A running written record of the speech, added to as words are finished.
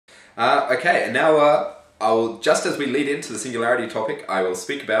Okay, and now I'll, just as we lead into the Singularity topic, I will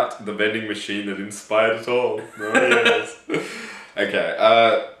speak about the vending machine that inspired it all. Oh, yes.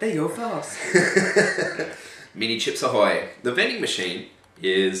 Okay, there you go, fast. Mini Chips Ahoy. The vending machine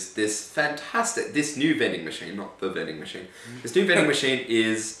is this new vending machine, not the vending machine. This new vending machine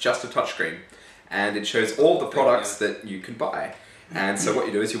is just a touchscreen, and it shows all the products that you can buy. And so what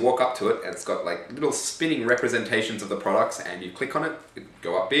you do is you walk up to it, and it's got like little spinning representations of the products, and you click on it, it'll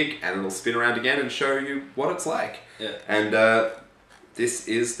go up big, and it'll spin around again and show you what it's like. Yeah. And this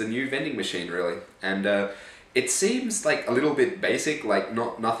is the new vending machine, really. And it seems like a little bit basic, like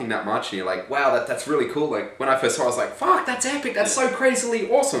nothing that much, and you're like, wow, that's really cool. Like when I first saw it, I was like, fuck, that's epic, that's so crazily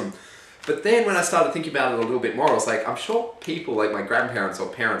awesome. But then when I started thinking about it a little bit more, I was like, I'm sure people like my grandparents or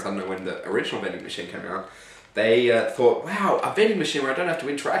parents, I don't know when the original vending machine came out, they thought, wow, a vending machine where I don't have to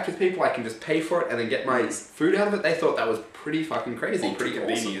interact with people, I can just pay for it and then get my food out of it. They thought that was pretty fucking crazy, pretty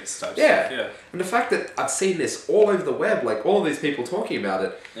convenient awesome. Stuff. Yeah. And the fact that I've seen this all over the web, like all of these people talking about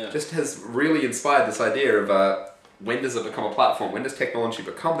it, just has really inspired this idea of when does it become a platform? When does technology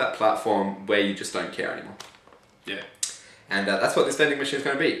become that platform where you just don't care anymore? Yeah. And that's what this vending machine is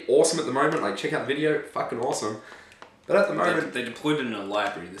going to be. Awesome at the moment, like check out the video, fucking awesome. But at the moment... They deployed it in a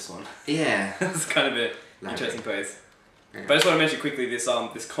library, this one. Yeah. It's kind of an interesting place. Okay. But I just want to mention quickly this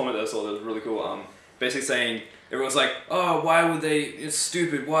this comment that I saw that was really cool. Basically saying, everyone's like, oh, why would they, it's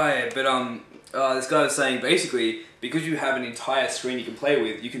stupid, why? But this guy was saying, basically, because you have an entire screen you can play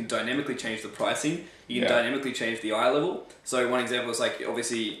with, you can dynamically change the pricing, you can dynamically change the eye level. So one example is like,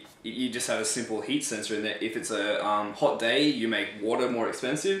 obviously, you just have a simple heat sensor in there. If it's a hot day, you make water more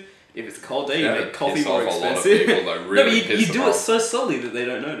expensive. If it's a cold day, you make coffee more expensive. No, but you do it so subtly that they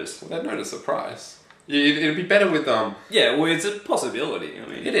don't notice. Well, they notice the price. It'd be better with Yeah, well, it's a possibility. I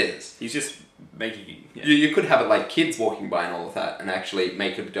mean, it is. He's just making. Yeah. You could have it like kids walking by and all of that, and actually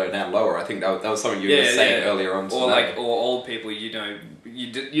make it go down lower. I think that was something you were saying earlier on. Or like, or old people. You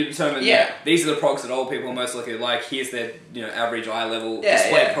determine. Yeah. These are the products that old people are most likely like. Here's their average eye level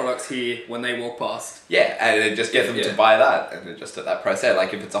display products here when they walk past. Yeah, and it just get them to buy that, and just at that price there.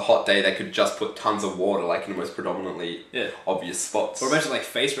 Like if it's a hot day, they could just put tons of water, like in the most predominantly obvious spots. Or imagine like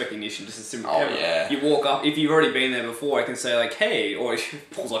face recognition, just a simple camera. Yeah. You walk up, if you've already been there before, I can say like, hey, or it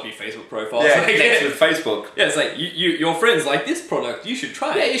pulls up your Facebook profile. Yeah, connects with Facebook. Yeah, it's like your friends like this product. You should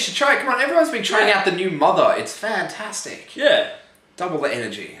try it. Yeah, you should try it. Come on, everyone's been trying out the new Mother. It's fantastic. Yeah. Double the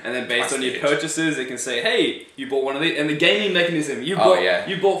energy. And then based on your purchases, it can say, hey, you bought one of these. And the gaming mechanism, you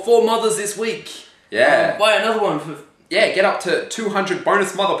bought 4 Mothers this week. Yeah. Buy another one for... Yeah, get up to 200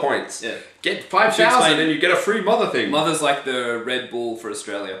 bonus Mother points. Yeah. Get 5,000 and you get a free Mother thing. Mother's like the Red Bull for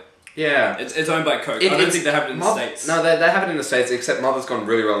Australia. Yeah. It's owned by Coke. I don't think they have it in the States. No, they have it in the States, except Mother's gone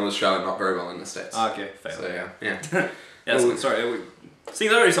really well in Australia, not very well in the States. Okay, fair. So yeah. Yeah, sorry.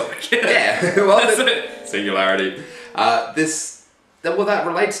 Singularity topic. Yeah. Well, Singularity. That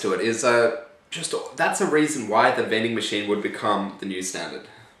relates to it, is that's a reason why the vending machine would become the new standard.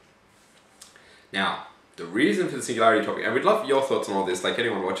 Now, the reason for the Singularity topic, and we'd love your thoughts on all this, like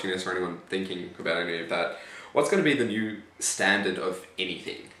anyone watching this or anyone thinking about any of that, what's going to be the new standard of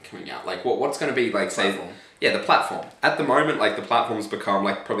anything coming out? Like, what's going to be, like, say... Yeah, the platform. At the moment, like, the platform's become,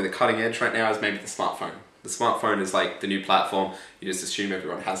 like, probably the cutting edge right now is maybe the smartphone. The smartphone is, like, the new platform. You just assume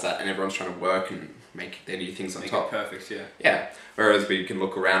everyone has that, and everyone's trying to work and make their new things on top. Perfect, yeah. Yeah. Whereas we can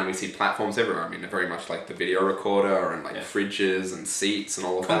look around and we see platforms everywhere. I mean, they're very much like the video recorder and, like, fridges and seats and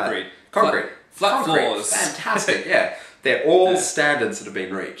all of that. Concrete. Flat floors. Fantastic, yeah. They're all standards that have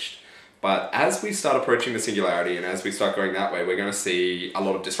been reached. But as we start approaching the Singularity and as we start going that way, we're going to see a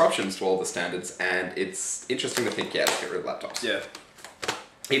lot of disruptions to all the standards, and it's interesting to think, let's get rid of laptops. Yeah.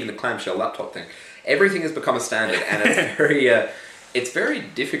 Even the clamshell laptop thing. Everything has become a standard, and it's very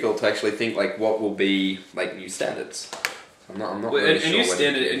difficult to actually think like what will be like new standards. I'm not really sure.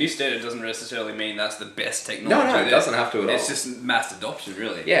 A new standard doesn't necessarily mean that's the best technology. No, it doesn't have to at all. It's just mass adoption,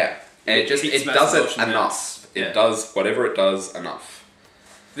 really. Yeah, and it does it enough. It does whatever it does enough.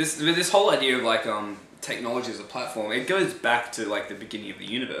 This whole idea of like technology as a platform, it goes back to like the beginning of the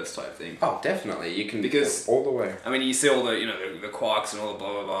universe type thing. Oh, definitely. You can go all the way. I mean, you see all the the quarks and all the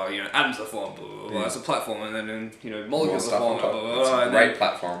blah blah blah. Atoms are formed, blah blah blah. It's a platform, and then molecules are formed, blah blah blah. It's a great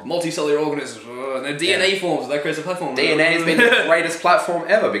platform. Multicellular organisms, and then DNA forms. That creates a platform. DNA has been the greatest platform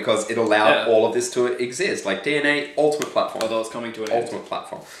ever because it allowed all of this to exist. Like DNA, ultimate platform. Although it's coming to an ultimate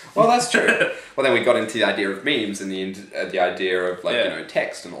platform. Well, that's true. Well, then we got into the idea of memes and the idea of like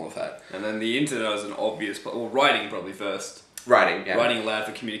text and all of that. And then the internet is an obvious, writing probably first. Writing, yeah. Writing allowed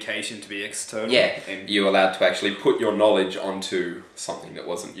for communication to be external. Yeah, and you allowed to actually put your knowledge onto something that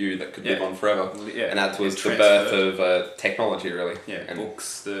wasn't you, that could live on forever. Yeah, and that was the birth of technology, really. Yeah, and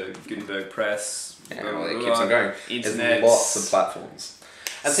books, the Gutenberg press. Yeah, well, it keeps on going. Internet. There's lots of platforms.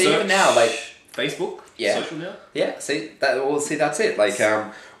 And see, even now, like... Facebook? Yeah. Social now? Yeah, that's it. Like,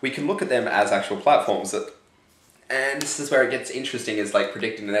 we can look at them as actual platforms that... And this is where it gets interesting, is like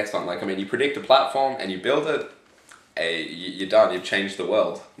predicting the next one. Like, I mean, you predict a platform and you build it, you're done. You've changed the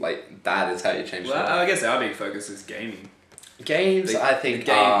world. Like, that is how you change the world. I guess our big focus is gaming. Games, I think,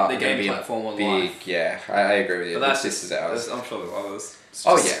 the game platform on life. Yeah, I agree with you. But this is ours. I'm sure there's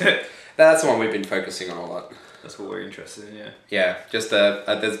others. Yeah. That's the one we've been focusing on a lot. That's what we're interested in, yeah. Yeah, just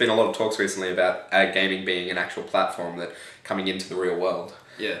there's been a lot of talks recently about gaming being an actual platform that coming into the real world.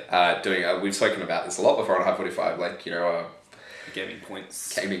 Yeah. We've spoken about this a lot before on Hive45, like, you know... gaming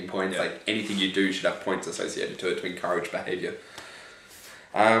points. Like anything you do should have points associated to it to encourage behaviour.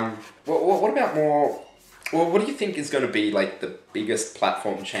 What about more... Well, what do you think is going to be like the biggest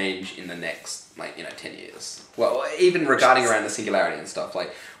platform change in the next, 10 years? Well, even regarding around the Singularity and stuff,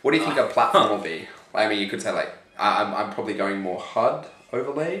 like, what do you think a platform will be? I mean, you could say, like, I'm probably going more HUD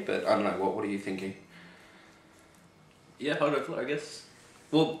overlay, but I don't know, what are you thinking? Yeah, HUD overlay, I guess.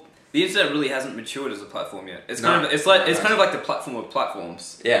 Well, the internet really hasn't matured as a platform yet. It's kind of like the platform of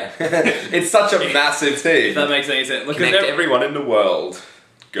platforms. Yeah, it's such a massive thing. If that makes any sense. Look, connect everyone in the world.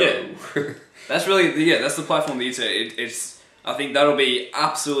 Go. Yeah. That's really that's the platform of the internet. I think that'll be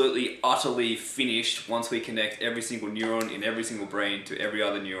absolutely, utterly finished once we connect every single neuron in every single brain to every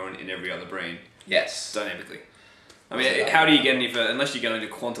other neuron in every other brain. Yes. Dynamically. I mean, how do you get any further? Unless you go into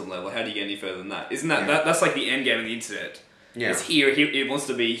quantum level, how do you get any further than that? Isn't that's like the end game of the internet? Yeah. It's here. It wants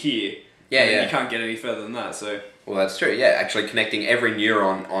to be here. Yeah. You can't get any further than that. So. Well, that's true. Yeah, actually connecting every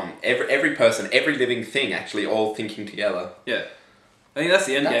neuron on every person, every living thing, actually all thinking together. Yeah. I think that's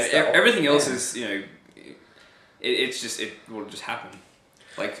the end game. Everything else is, it will just happen.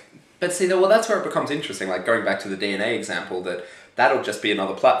 Like, but see, well, that's where it becomes interesting. Like going back to the DNA example, that'll just be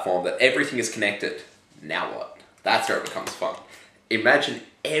another platform that everything is connected. Now what? That's where it becomes fun. Imagine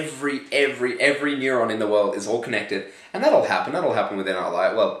every neuron in the world is all connected, and that'll happen. That'll happen within our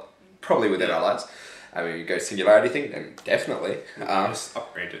life. Well, probably within our lives. I mean, you go Singularity thing, then definitely. Just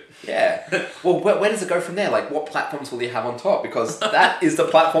upgrade it. Yeah. Well, where does it go from there? Like, what platforms will you have on top? Because that is the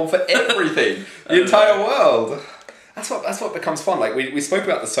platform for everything. The entire world. That's what becomes fun. Like, we spoke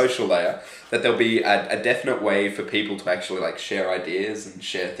about the social layer, that there'll be a definite way for people to actually, like, share ideas and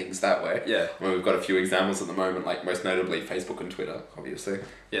share things that way. Yeah. I mean, we've got a few examples at the moment, like, most notably Facebook and Twitter, obviously.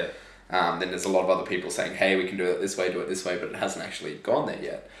 Yeah. Then there's a lot of other people saying, hey, we can do it this way, but it hasn't actually gone there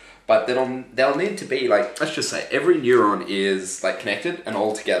yet. But there'll need to be, like, let's just say every neuron is, like, connected and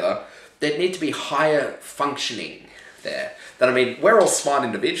all together. There'd need to be higher functioning there. That, I mean, we're all smart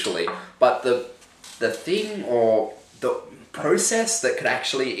individually, but the thing or the process that could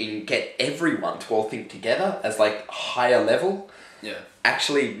actually get everyone to all think together as, like, higher level,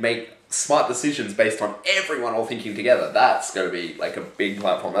 actually make smart decisions based on everyone all thinking together, that's going to be, like, a big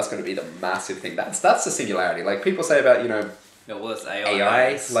platform. That's going to be the massive thing. That's the Singularity. Like, people say about, well, it's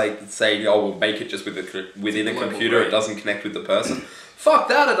AI. Like saying, we'll make it just within a computer, brain. It doesn't connect with the person. Fuck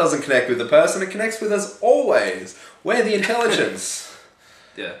that, it doesn't connect with the person, it connects with us always. We're the intelligence.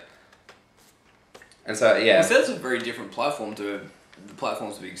 Yeah. And so, yeah. So that's a very different platform to the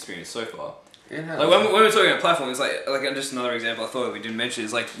platforms we've experienced so far. Yeah. Like, when we're talking about platforms, like just another example I thought we didn't mention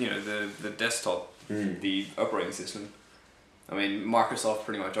is, like, the desktop, the operating system. I mean, Microsoft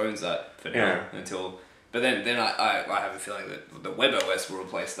pretty much owns that for now until... But then I have a feeling that the web OS will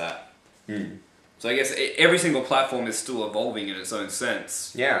replace that. So I guess every single platform is still evolving in its own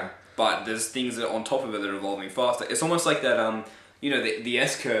sense. Yeah. But there's things that on top of it that are evolving faster. It's almost like that, the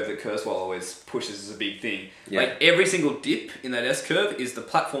S-curve that Kurzweil always pushes is a big thing. Yeah. Like, every single dip in that S-curve is the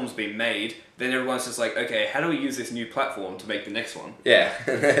platform's being made, then everyone's just like, okay, how do we use this new platform to make the next one? Yeah.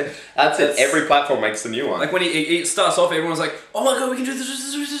 That's it. Every platform makes a new one. Like, when it starts off, everyone's like, oh my god, we can do this.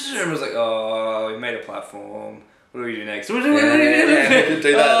 Everyone's like, oh, we made a platform. What do we do next? Do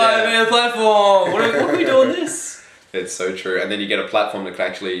that. I made a platform. What do we do on this? It's so true. And then you get a platform that can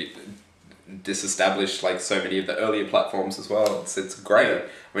actually disestablish, like, so many of the earlier platforms as well. It's great. Yeah.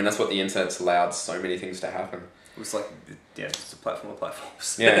 I mean, that's what the internet's allowed so many things to happen. It's like, it's a platform of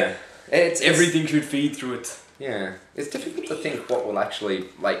platforms. Yeah. Everything could feed through it. Yeah. It's difficult to think what will actually,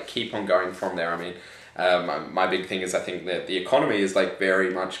 like, keep on going from there. I mean, my big thing is I think that the economy is, like,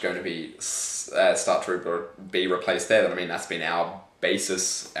 very much going to be start to be replaced there. I mean, that's been our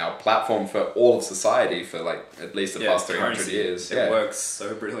basis, our platform for all of society for, like, at least the past 300 years. It works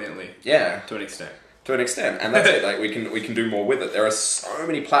so brilliantly. Yeah. To an extent. To an extent, and that's it. Like we can do more with it. There are so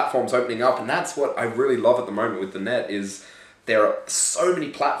many platforms opening up, and that's what I really love at the moment with the net is there are so many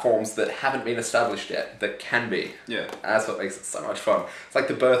platforms that haven't been established yet that can be. Yeah, and that's what makes it so much fun. It's like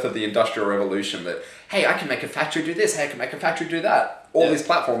the birth of the Industrial Revolution. That hey, I can make a factory do this. Hey, I can make a factory do that. All these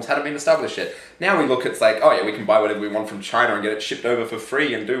platforms hadn't been established yet. Now we look, it's like, oh yeah, we can buy whatever we want from China and get it shipped over for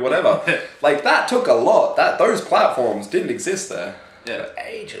free and do whatever. Like that took a lot. Those platforms didn't exist there for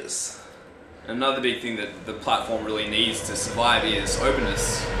ages. Another big thing that the platform really needs to survive is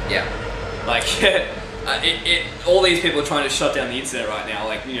openness. Yeah. Like, all these people are trying to shut down the internet right now,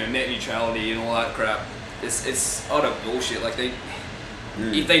 like, you know, net neutrality and all that crap. It's utter bullshit. Like,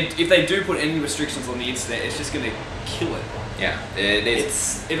 if they do put any restrictions on the internet, it's just gonna kill it. Yeah, it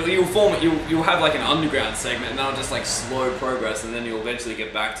is. You'll have like an underground segment, and that'll just like slow progress, and then you'll eventually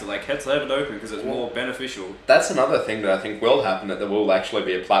get back to like let's have it open because it's more beneficial. That's another thing that I think will happen, that there will actually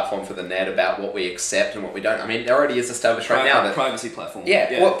be a platform for the net about what we accept and what we don't. I mean, there already is established right now that privacy platform.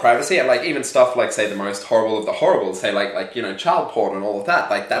 Yeah, well, privacy and like even stuff like say the most horrible of the horrible, say like you know child porn and all of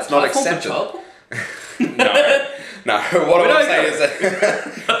that. Like that's not accepted. Child porn? No. What I'm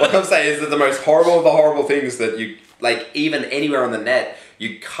saying is that the most horrible of the horrible things that you. Like, even anywhere on the net,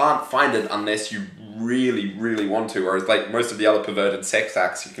 you can't find it unless you really, really want to. Whereas, like, most of the other perverted sex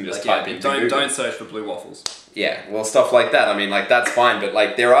acts, you can just type into Google. Don't search for blue waffles. Yeah, well, stuff like that. I mean, like, that's fine. But,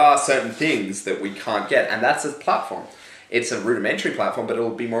 like, there are certain things that we can't get. And that's a platform. It's a rudimentary platform, but it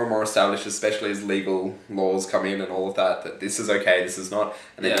will be more and more established, especially as legal laws come in and all of that. That this is okay, this is not.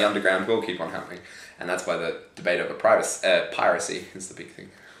 And then the underground will keep on happening. And that's why the debate over piracy is the big thing.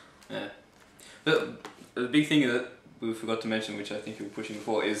 Yeah. But the big thing that we forgot to mention, which I think you were pushing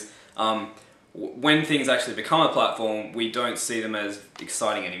before, is when things actually become a platform, we don't see them as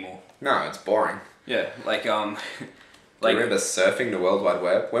exciting anymore. No, it's boring. Yeah, like Do you remember surfing the World Wide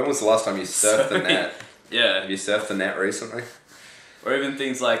Web? When was the last time you surfed the net? Yeah. Have you surfed the net recently? Or even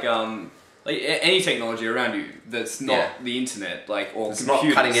things like any technology around you that's not the internet, like or it's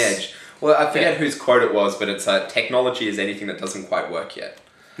computers. Not cutting edge. Well, I forget whose quote it was, but it's technology is anything that doesn't quite work yet.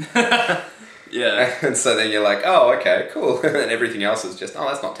 Yeah. And so then you're like, oh, okay, cool. And everything else is just, oh,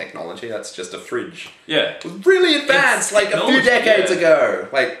 that's not technology, that's just a fridge. Yeah. It was really advanced, like a few decades ago.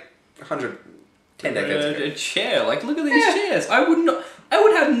 Like 10 decades ago. A chair, like look at these chairs. I wouldn't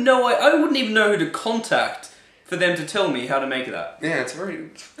even know who to contact for them to tell me how to make that. Yeah, it's very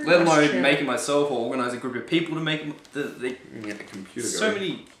let alone make it myself or organise a group of people to make the computer so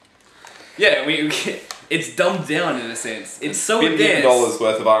many. Yeah, it's dumbed down in a sense. It's so $1 billion advanced.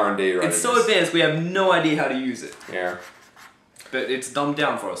 worth of R&D, right? It's so advanced, we have no idea how to use it. Yeah. But it's dumbed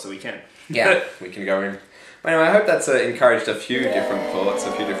down for us, so we can. Yeah, we can go in. Anyway, I hope that's encouraged a few different thoughts,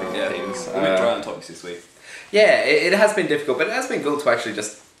 a few different things. We'll be dry on topics this week. Yeah, it has been difficult, but it has been good to actually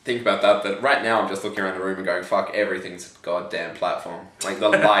just think about that. But right now I'm just looking around the room and going, fuck, everything's a goddamn platform. Like the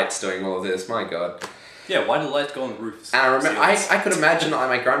lights doing all of this, my god. Yeah, why do the lights go on the roofs? And I remember, I could imagine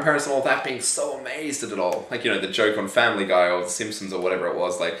my grandparents and all that being so amazed at it all. Like, you know, the joke on Family Guy or The Simpsons or whatever it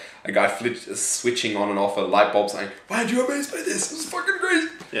was, like a guy switching on and off a light bulb saying, why are you amazed by this? It was fucking crazy.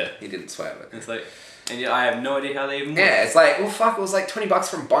 Yeah. He didn't swear, but... It's like, and yet I have no idea how they even work. Yeah, it's like, well, fuck, it was like $20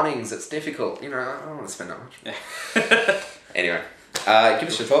 from Bunnings. It's difficult. You know, I don't want to spend that much. Yeah. Anyway, give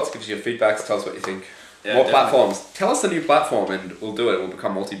us your thoughts, give us your feedbacks, tell us what you think. Yeah, more platforms. Tell us the new platform and we'll do it. We'll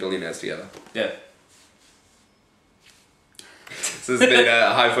become multi-billionaires together. Yeah. This has been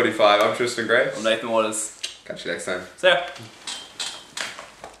Hive45. I'm Tristan Gray. I'm Nathan Waters. Catch you next time. See ya.